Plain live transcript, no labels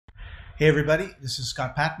Hey everybody, this is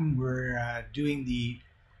Scott Patton. We're doing the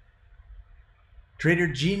Trader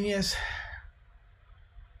Genius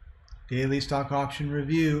Daily Stock Option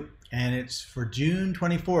Review, and it's for June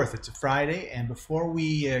 24th. It's a Friday, and before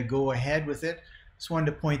we go ahead with it, just wanted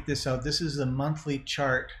to point this out. This is the monthly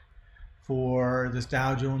chart for this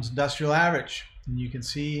Dow Jones Industrial Average. And you can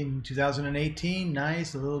see in 2018,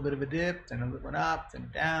 nice, a little bit of a dip, then it went up,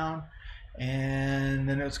 then down, and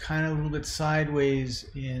then it was kind of a little bit sideways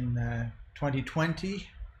in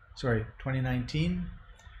 2019,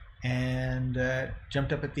 and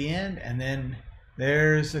jumped up at the end, and then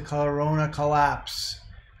there's the coronavirus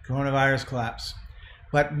collapse.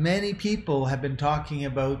 But many people have been talking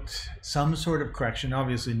about some sort of correction.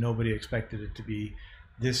 Obviously, nobody expected it to be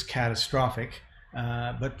this catastrophic,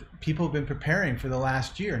 but people have been preparing for the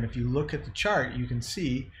last year. And if you look at the chart, you can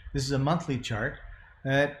see this is a monthly chart.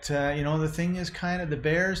 That the thing is kind of the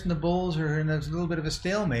bears and the bulls are in a little bit of a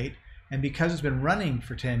stalemate, and because it's been running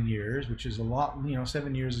for 10 years, which is a lot,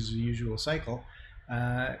 7 years is the usual cycle,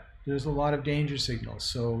 there's a lot of danger signals.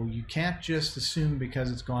 So you can't just assume because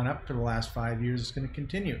it's gone up for the last 5 years it's going to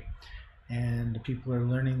continue, and people are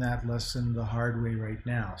learning that lesson the hard way right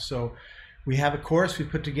now. So we have a course we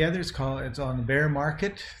put together. It's on the bear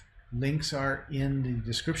market. Links are in the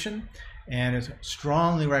description, and I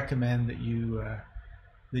strongly recommend that you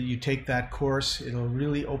take that course. It'll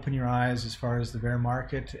really open your eyes as far as the bear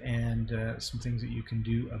market and some things that you can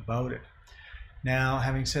do about it. Now,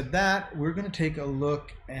 having said that, we're going to take a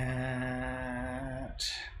look at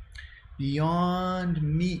Beyond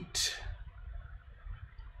Meat.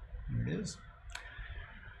 There it is.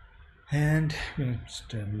 And we're going to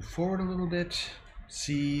just move forward a little bit,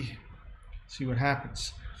 see what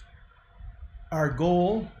happens. Our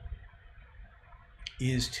goal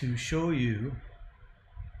is to show you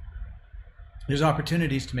there's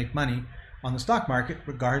opportunities to make money on the stock market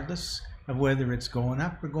regardless of whether it's going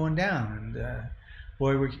up or going down. And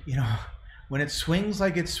boy, when it swings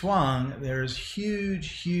like it swung, there's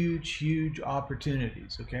huge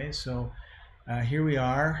opportunities. Okay, so here we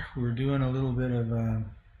are. We're doing a little bit of a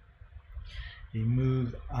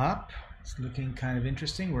move up. It's looking kind of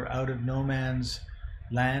interesting. We're out of no man's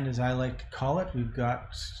land, as I like to call it. We've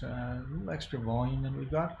got a little extra volume than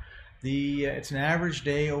we've got. It's an average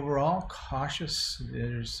day overall, cautious.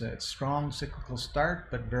 There's a strong cyclical start,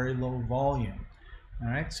 but very low volume. All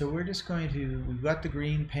right, so we're just we've got the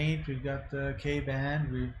green paint, we've got the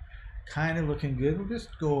K-band, we're kind of looking good. We'll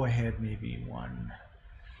just go ahead maybe one.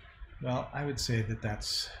 Well, I would say that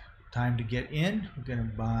that's time to get in. We're going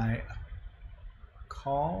to buy a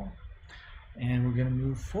call, and we're going to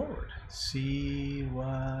move forward, see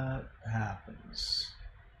what happens.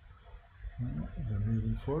 We're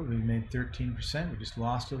moving forward. We made 13%. We just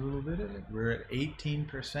lost a little bit of it. We're at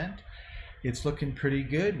 18%. It's looking pretty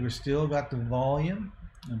good. We've still got the volume.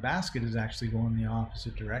 The basket is actually going the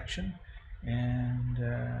opposite direction. And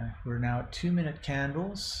we're now at 2-minute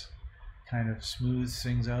candles. Kind of smooths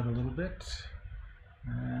things out a little bit.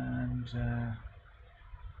 And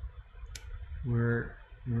we're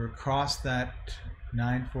across that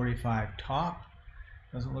 945 top.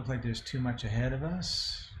 Doesn't look like there's too much ahead of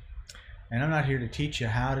us. And I'm not here to teach you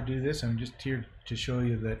how to do this. I'm just here to show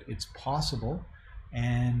you that it's possible.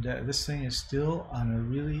 And this thing is still on a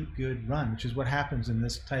really good run, which is what happens in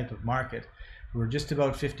this type of market. We're just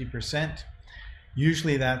about 50%.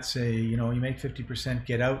 Usually that's you make 50%,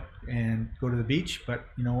 get out and go to the beach. But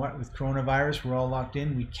you know what? With coronavirus, we're all locked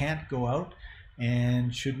in. We can't go out.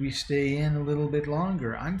 And should we stay in a little bit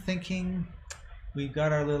longer? I'm thinking we've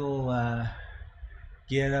got our little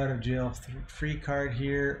get out of jail free card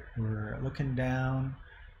here. We're looking down.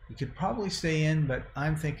 You could probably stay in, but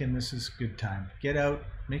I'm thinking this is a good time. Get out,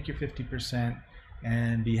 make your 50%,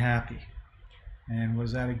 and be happy. And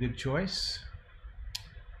was that a good choice?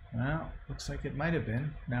 Well, looks like it might have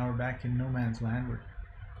been. Now we're back in no man's land.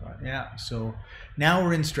 Yeah, so now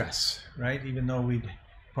we're in stress, right? Even though we'd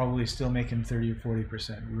probably still making 30 or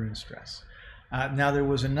 40%, we're in stress. Now there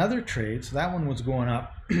was another trade, so that one was going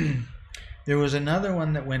up. There was another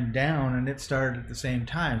one that went down, and it started at the same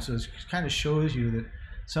time. So it kind of shows you that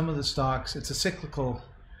some of the stocks, it's a cyclical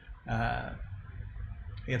day.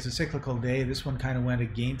 This one kind of went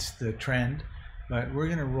against the trend, but we're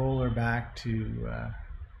going to roll her back to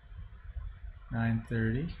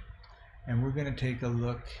 930, and we're going to take a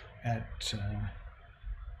look at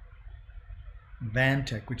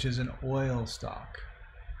Vantech, which is an oil stock.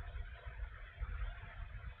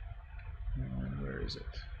 And where is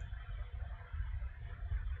it?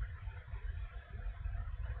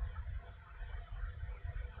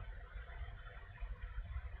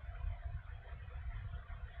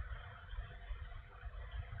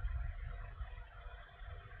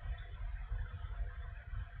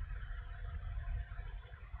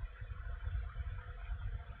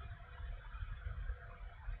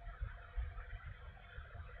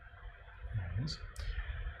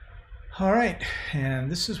 All right,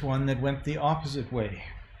 and this is one that went the opposite way.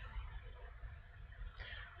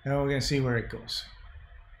 Now we're going to see where it goes.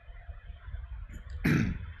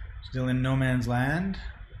 Still in no man's land.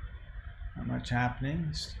 Not much happening.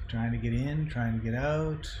 Just trying to get in, trying to get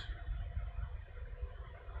out.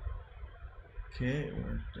 Okay, it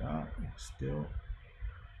worked out. Still.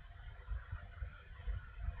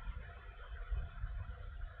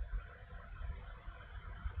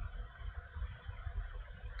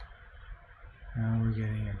 Now we're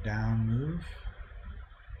getting a down move.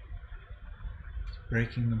 It's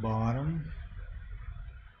breaking the bottom.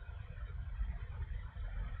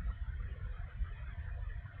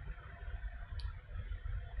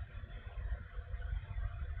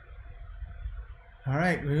 All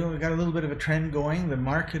right, we got a little bit of a trend going. The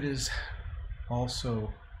market is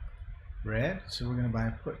also red, so we're going to buy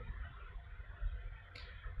a put.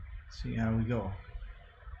 See how we go.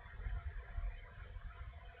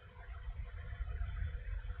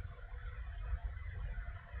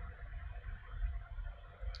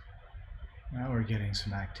 Now we're getting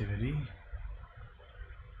some activity.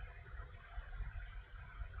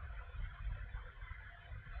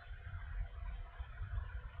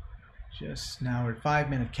 Just now we're at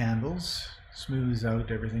 5-minute candles. Smooths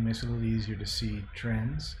out everything, makes it a little easier to see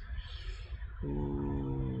trends.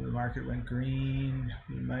 Ooh, the market went green.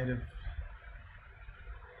 We might have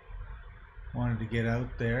wanted to get out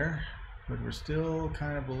there, but we're still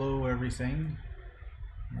kind of below everything.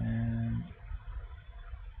 And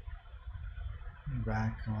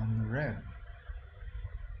back on the red.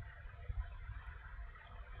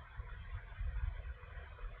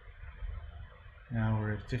 Now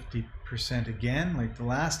we're at 50% again, like the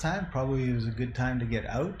last time. Probably it was a good time to get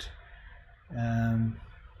out.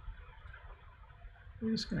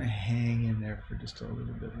 We're just going to hang in there for just a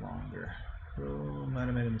little bit longer. Oh, might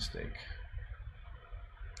have made a mistake.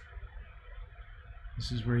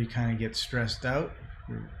 This is where you kind of get stressed out.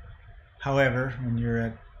 However, when you're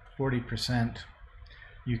at 40%,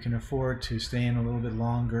 you can afford to stay in a little bit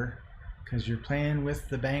longer because you're playing with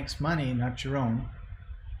the bank's money, not your own.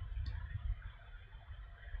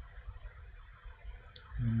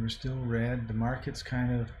 And we're still red. The market's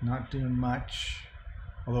kind of not doing much,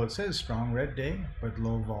 although it says strong red day, but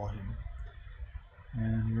low volume.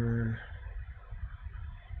 And we're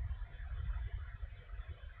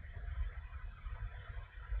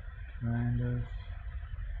kind of,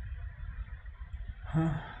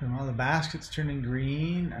 well, the basket's turning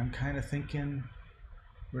green. I'm kind of thinking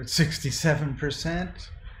we're at 67%.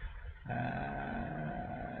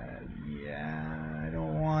 Yeah, I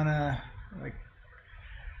don't want to,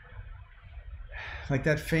 like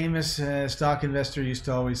that famous stock investor used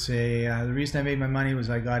to always say, the reason I made my money was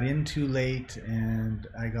I got in too late and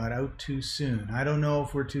I got out too soon. I don't know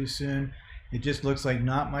if we're too soon. It just looks like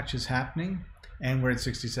not much is happening, and we're at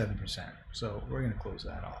 67%. So we're going to close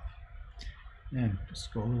that off. And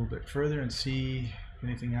just go a little bit further and see if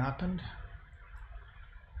anything happened.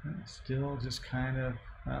 And still just kind of,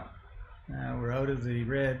 well, now we're out of the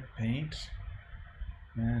red paint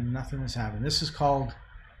and nothing has happened. This is called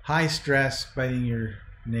high stress biting your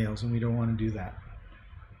nails, and we don't want to do that.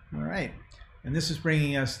 All right, and this is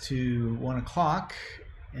bringing us to 1 o'clock,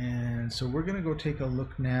 and so we're going to go take a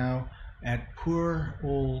look now at poor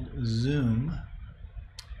old Zoom,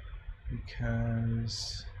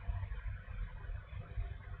 because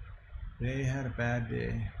they had a bad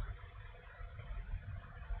day.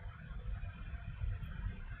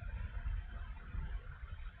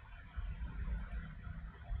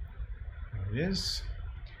 There it is.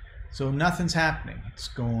 So nothing's happening. It's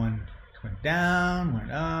going, went down, went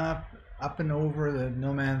up and over the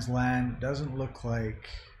no man's land. Doesn't look like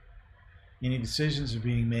any decisions are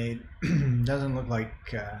being made. Doesn't look like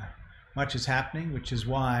much is happening, which is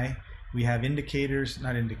why we have indicators,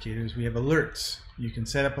 not indicators, we have alerts. You can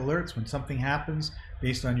set up alerts when something happens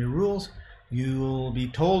based on your rules. You'll be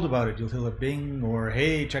told about it. You'll hear a bing or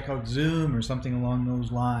hey, check out Zoom or something along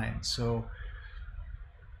those lines. So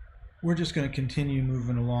we're just going to continue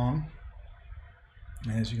moving along.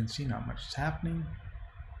 And as you can see, not much is happening.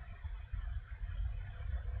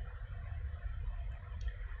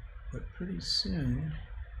 But pretty soon,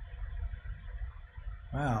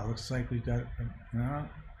 wow, looks like we've got a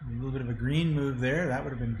little bit of a green move there. That would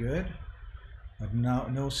have been good. But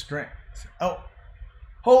no strength. Oh,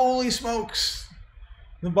 holy smokes!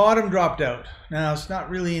 The bottom dropped out. Now, it's not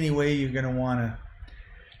really any way you're going to want to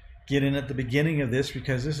get in at the beginning of this,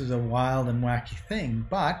 because this is a wild and wacky thing,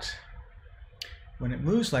 but when it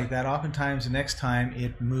moves like that, oftentimes the next time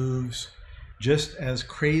it moves just as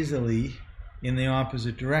crazily in the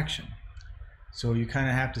opposite direction. So you kind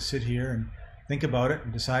of have to sit here and think about it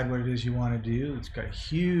and decide what it is you want to do. It's got a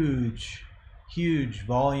huge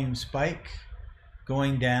volume spike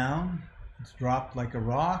going down. It's dropped like a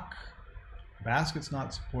rock. The basket's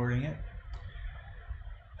not supporting it.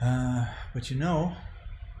 But you know,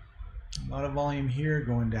 a lot of volume here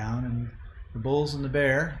going down, and the bulls and the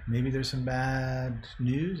bear, maybe there's some bad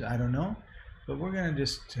news, I don't know, but we're going to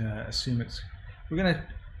just assume we're going to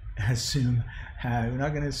assume, we're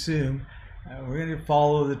not going to assume, we're going to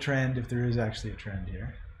follow the trend if there is actually a trend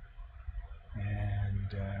here. And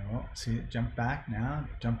well, see it jump back now,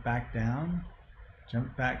 jump back down,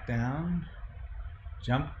 jump back down,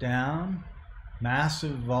 jump down,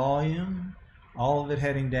 massive volume, all of it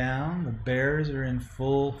heading down. The bears are in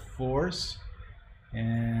full force,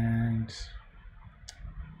 and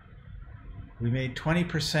we made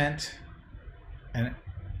 20%, and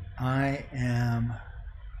I am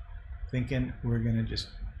thinking we're gonna just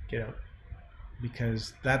get out,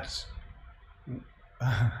 because that's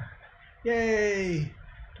yay,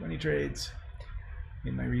 20 trades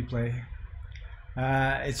in my replay.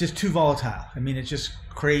 It's just too volatile. I mean, it's just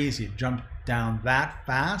crazy. It jumped down that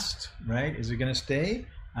fast, right? Is it going to stay?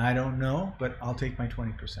 I don't know, but I'll take my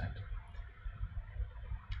 20%.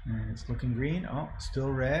 And it's looking green. Oh, still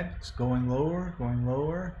red. It's going lower, going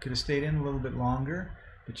lower. Could have stayed in a little bit longer,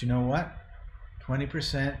 but you know what?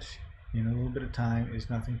 20% in a little bit of time is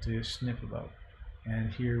nothing to sniff about.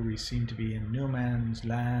 And here we seem to be in no man's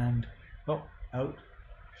land. Oh, out.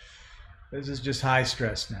 This is just high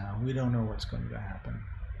stress now. We don't know what's going to happen.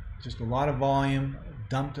 Just a lot of volume,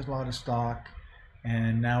 dumped a lot of stock,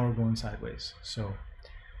 and now we're going sideways. So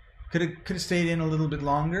could have stayed in a little bit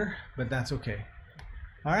longer, but that's okay.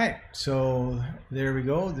 All right, so there we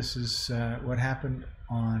go. This is what happened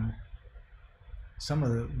on some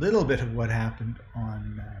of the little bit of what happened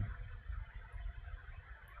on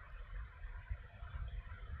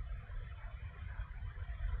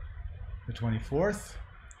the 24th.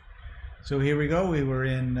 So here we go. We were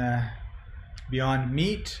in Beyond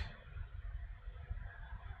Meat.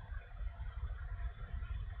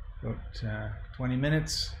 About 20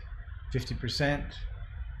 minutes, 50%.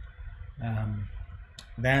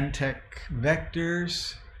 Vantech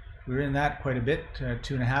Vectors, we were in that quite a bit,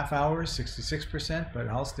 2.5 hours, 66%, but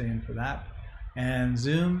I'll stay in for that. And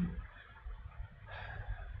Zoom,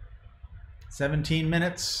 17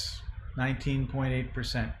 minutes,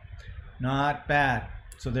 19.8%. Not bad.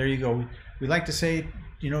 So there you go. We like to say,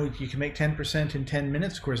 you know, you can make 10% in 10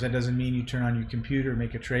 minutes. Of course, that doesn't mean you turn on your computer,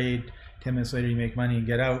 make a trade, 10 minutes later you make money and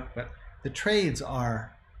get out. But the trades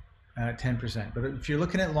are 10%. But if you're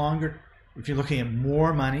looking at longer, if you're looking at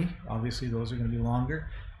more money, obviously those are going to be longer.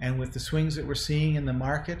 And with the swings that we're seeing in the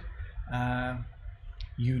market,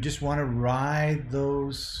 you just want to ride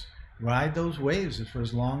those waves for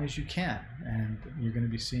as long as you can, and you're going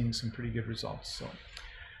to be seeing some pretty good results. So,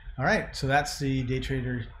 all right, so that's the Day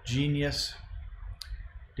Trader Genius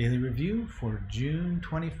Daily Review for June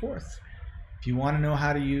 24th. If you want to know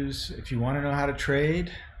how to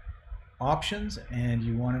trade options, and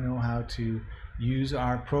you want to know how to use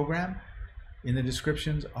our program, in the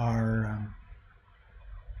descriptions are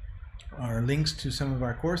links to some of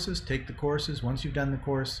our courses. Take the courses. Once you've done the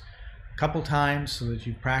course a couple times, so that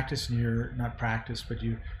you've practiced and you're not practiced, but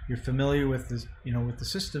you're familiar with this, with the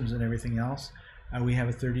systems and everything else. We have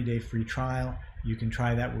a 30-day free trial. You can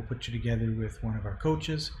try that. We'll put you together with one of our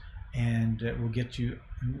coaches, and we'll get you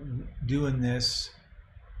doing this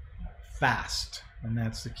fast, and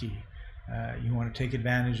that's the key. You want to take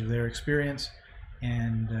advantage of their experience,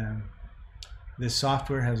 and this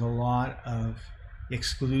software has a lot of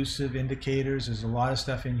exclusive indicators. There's a lot of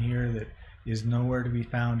stuff in here that is nowhere to be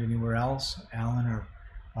found anywhere else. Alan,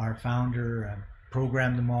 our founder,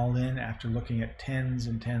 programmed them all in after looking at tens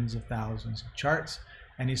and tens of thousands of charts,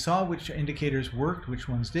 and he saw which indicators worked, which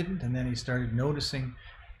ones didn't, and then he started noticing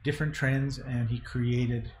different trends, and he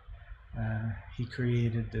created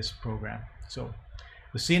this program. So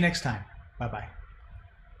we'll see you next time. Bye-bye.